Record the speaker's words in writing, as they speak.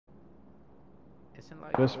Isn't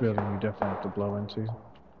like This over building here? you definitely have to blow into.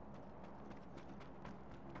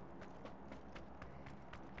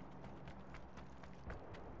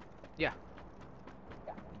 Yeah.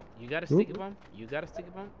 You got a sticky Oop. bomb? You got a sticky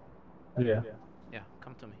bomb? Yeah. Yeah,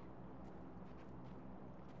 come to me.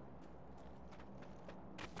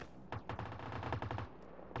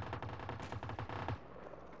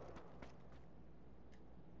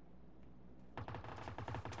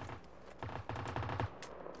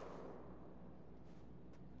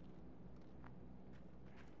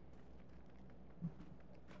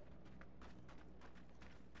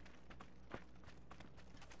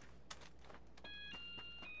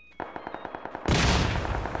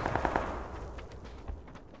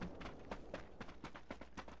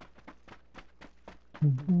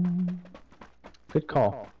 Good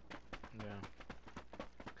call. Yeah.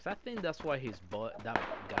 Cause I think that's why that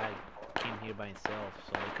guy came here by himself.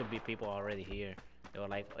 So it could be people already here. They were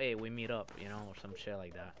like, hey, we meet up, you know, or some shit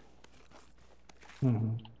like that. Hmm.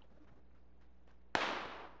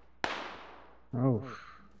 Oh.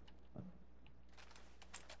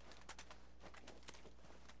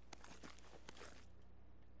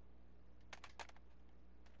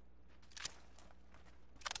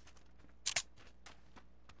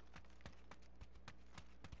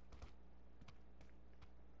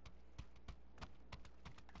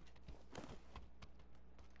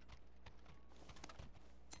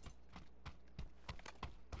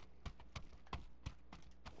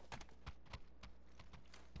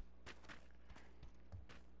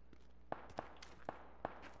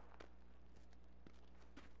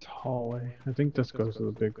 Hallway. I think this goes to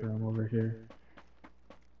the big room over here.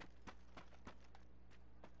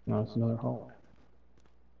 No, it's another hallway.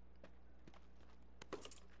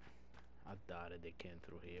 I doubted they came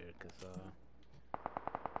through here, cause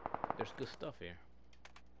there's good stuff here.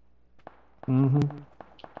 Mm-hmm.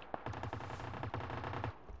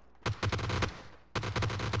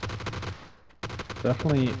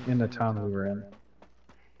 Definitely in the town we were in.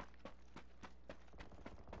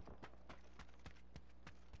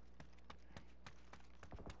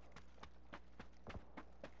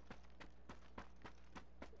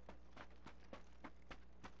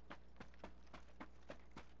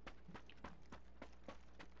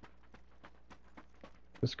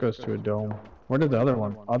 This goes to a dome. Where did the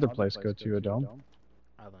other place go to? A dome?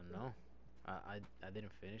 I don't know. I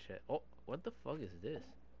didn't finish it. Oh, what the fuck is this? Is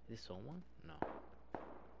this someone? No.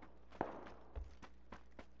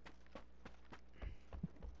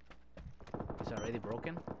 It's already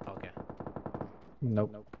broken? Okay.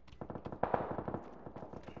 Nope.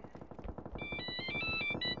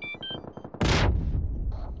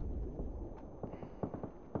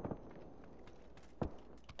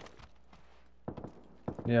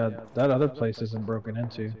 Yeah, that other place isn't broken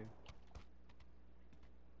into.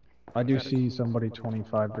 I do see somebody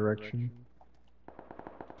 25 direction.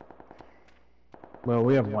 Well,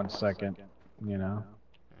 we have 1 second, you know.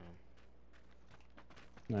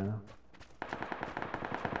 No.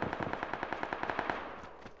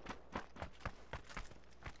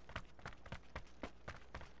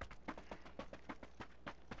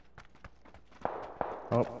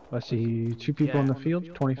 Oh, I see two people in the field,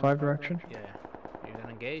 25 direction. Yeah. You're gonna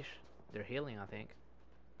engage? They're healing, I think.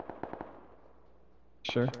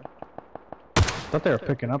 Sure. Thought they were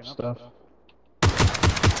picking up stuff.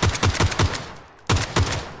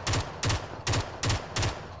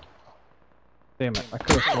 Damn it, I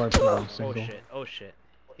could have swore I put on Oh single. shit, oh shit.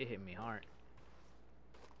 He hit me hard.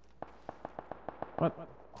 What?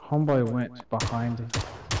 Homeboy went behind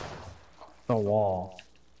the wall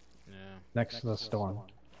Yeah. next to the storm.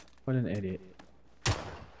 What an idiot.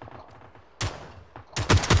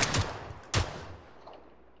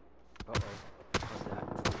 Uh-oh. What's that?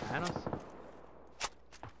 Thanos?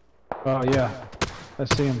 Oh yeah, I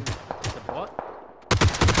see him. The bot?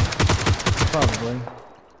 Probably.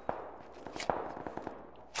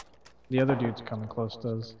 The other dude's coming close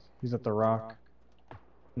to us. He's at the rock.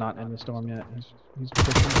 Not in the storm yet. He's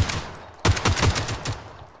pushing.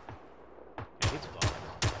 Yeah, he's fucked.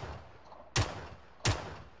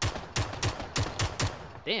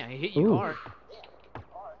 Damn, he hit you Ooh. hard.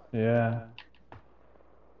 Yeah.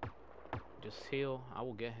 Just heal, I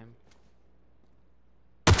will get him.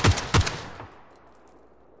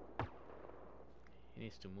 He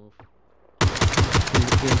needs to move.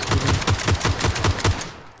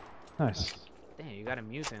 Nice. Damn, you got a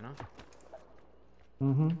mutant, huh?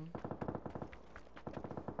 Mm-hmm.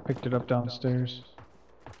 Picked it up downstairs.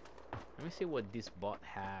 Let me see what this bot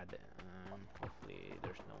had. Hopefully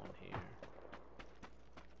there's no one here.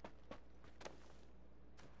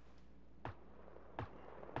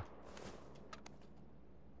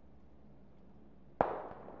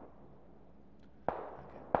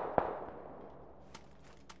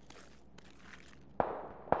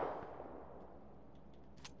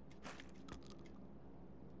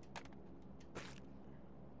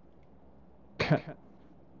 Now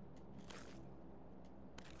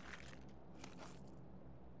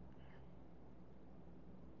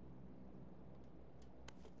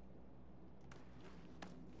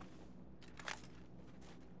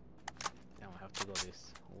I have to go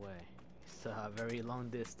this way. It's a very long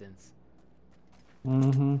distance.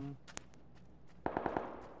 Mm-hmm.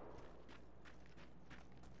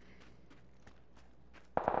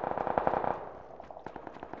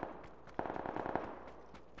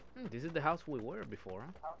 This is the house we were before,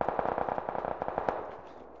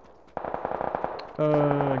 huh?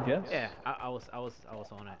 I guess. Yeah, I was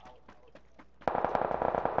on it.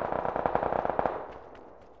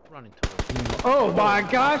 Running towards you. Oh my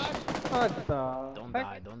gosh! What the Don't heck?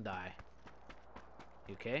 die, don't die.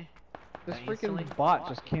 You okay? This That freaking instantly? bot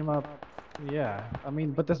just came up. Yeah, I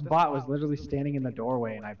mean, but this bot was literally standing in the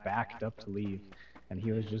doorway and I backed up to leave. And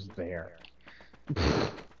he was just there.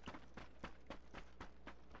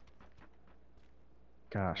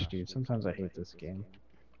 Gosh, dude, sometimes I hate this game.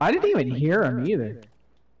 I didn't even hear him either.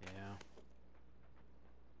 Yeah.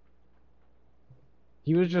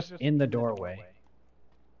 He was just in the doorway.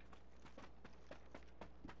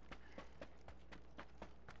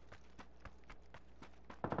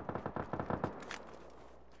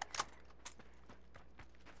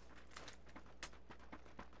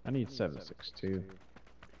 I need 7.62.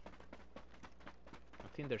 I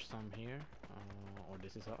think there's some here. Or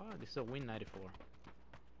this is a Win 94.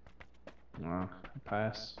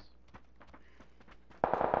 Pass.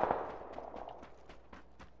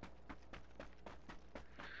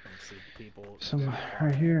 Let's see people. Some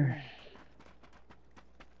right here.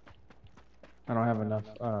 I don't have enough.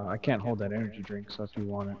 I can't hold that energy drink, so if you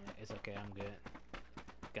want it. It's okay, I'm good.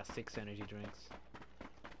 Got 6 energy drinks.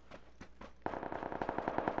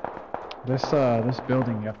 This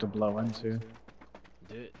building you have to blow into.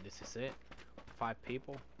 Dude, this is it. 5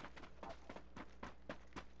 people.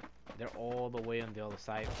 They're all the way on the other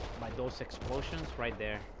side. By those explosions right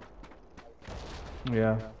there.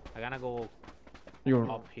 Yeah. I gotta go You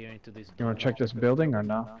up here into this want door. to check this building or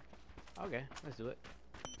no? Okay, let's do it.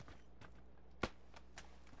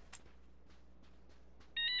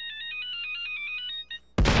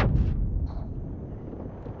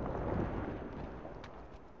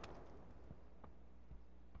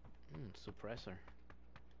 Suppressor.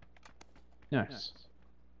 Nice.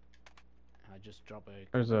 I just drop a.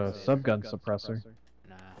 There's a subgun suppressor.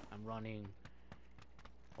 Nah, I'm running.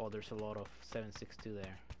 Oh, there's a lot of 7.62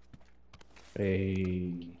 there.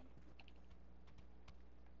 Hey.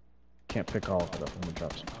 Can't pick all of it up. I'm gonna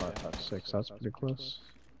drop some 5.56. That's pretty close.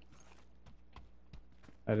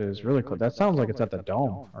 That is really close. That sounds like it's at the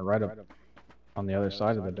dome, or right up on the other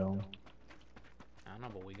side of the dome. I don't know,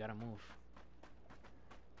 but we gotta move.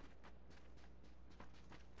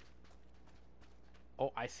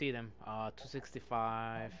 Oh, I see them.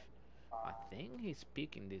 265. I think he's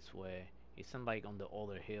peeking this way. He's on like on the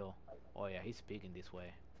other hill. Oh yeah, he's peeking this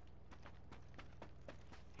way.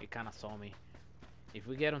 He kind of saw me. If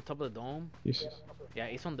we get on top of the dome, yeah,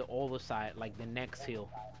 it's on the other side, like the next hill.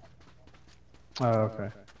 Oh, okay.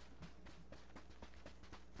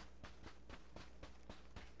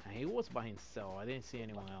 And he was by himself. I didn't see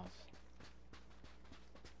anyone else.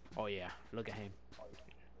 Oh yeah, look at him.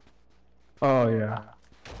 Oh yeah.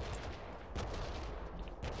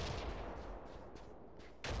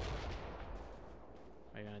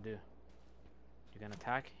 What are you gonna do? You gonna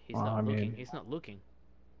attack? He's not looking. He's not looking.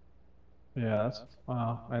 Yeah, that's.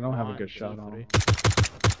 Wow, I don't have a good shot on him.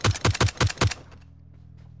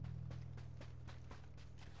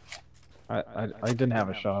 I didn't have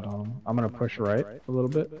a shot on him. I'm gonna push right a little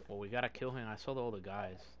bit. Well, we gotta kill him. I saw the other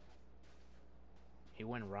guys. He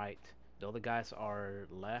went right. The other guys are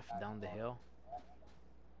left down the hill.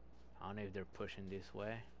 I don't know if they're pushing this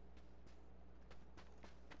way.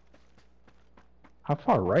 How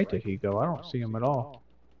far right did he go? I don't see him at all.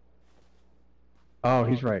 Oh,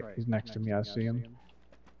 he's right. He's next to me. I see him.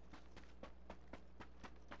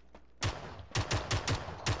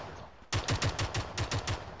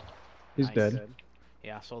 He's dead.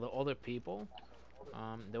 Yeah, so the other people,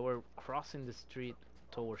 they were crossing the street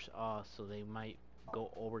towards us, so they might go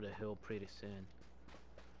over the hill pretty soon.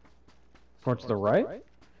 Towards the right?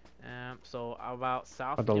 So about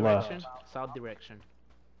south Or the direction. left? South direction.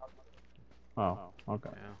 Oh, okay.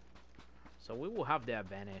 Yeah. So we will have the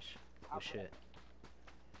advantage. We should.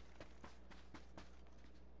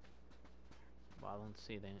 But I don't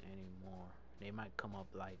see them anymore. They might come up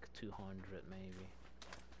like 200 maybe.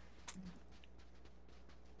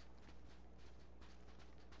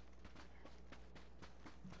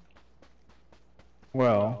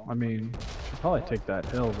 Well, I mean, should probably take that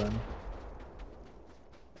hill then.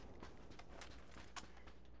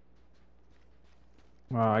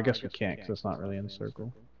 Well, I guess we can't because it's not really in the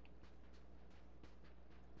circle.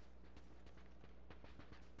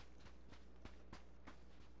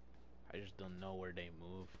 I just don't know where they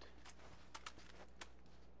moved.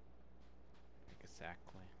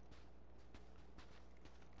 Exactly.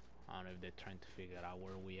 I don't know if they're trying to figure out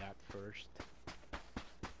where we at first.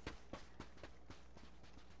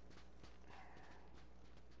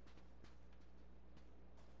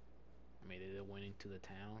 Maybe they went into the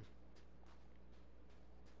town.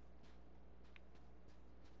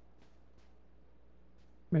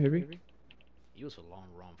 Maybe. It was a long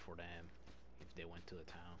run for them if they went to the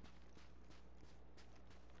town.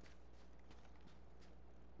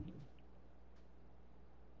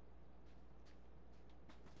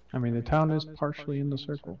 I mean, the town is partially in the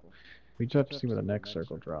circle. We just have to see where the next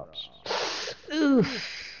circle drops.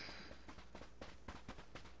 Oof.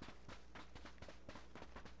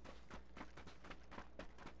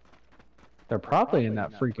 They're probably in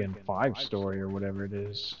that freaking 5-story or whatever it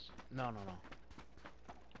is. No.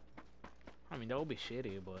 I mean, that would be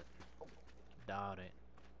shitty, but doubt it.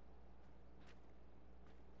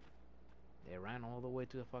 They ran all the way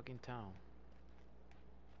to the fucking town.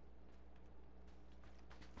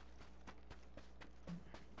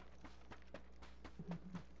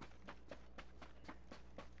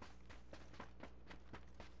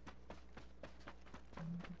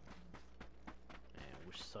 Man,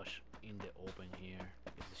 we're such in the open here.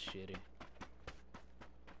 This is shitty.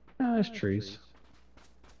 Ah, there's trees.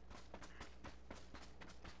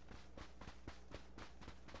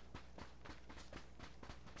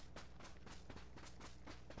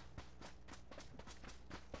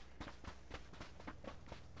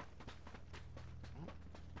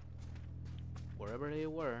 Wherever they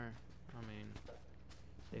were, I mean,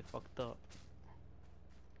 they fucked up.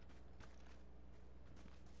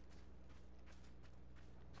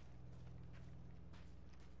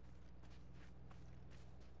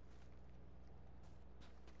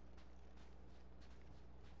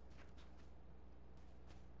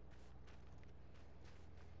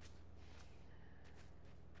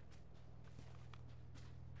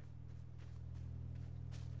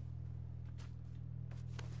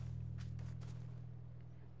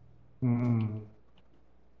 That's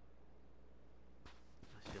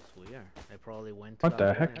just weird. They probably went to What the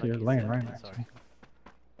that heck? building You're like you laying said. right next to Sorry. me.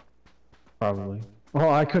 Probably.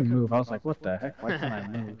 Well, I couldn't move. I was like, what the heck? Why can't I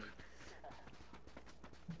move?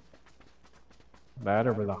 That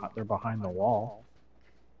or they're behind the wall.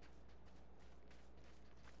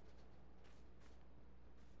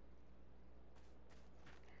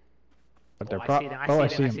 But they're I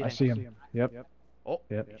see him. Yep. Oh,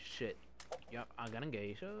 Yep. shit. Yep, I got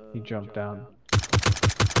engaged. He jumped down.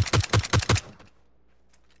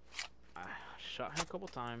 I shot him a couple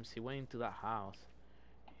times. He went into that house.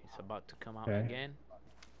 He's about to come out Okay. again.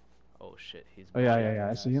 Oh shit, his Oh yeah,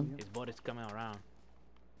 I see him. his body's coming around.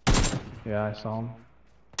 Yeah, I saw him.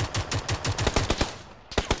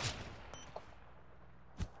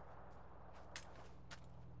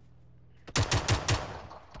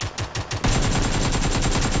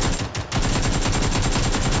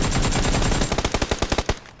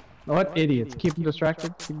 What idiots? Keep him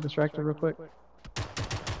distracted. Keep him distracted real quick.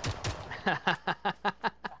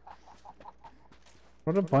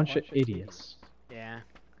 What a bunch of idiots. Yeah.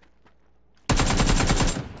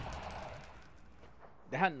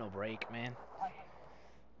 They had no break, man.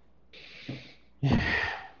 Yeah.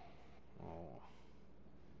 Oh.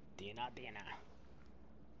 Dina.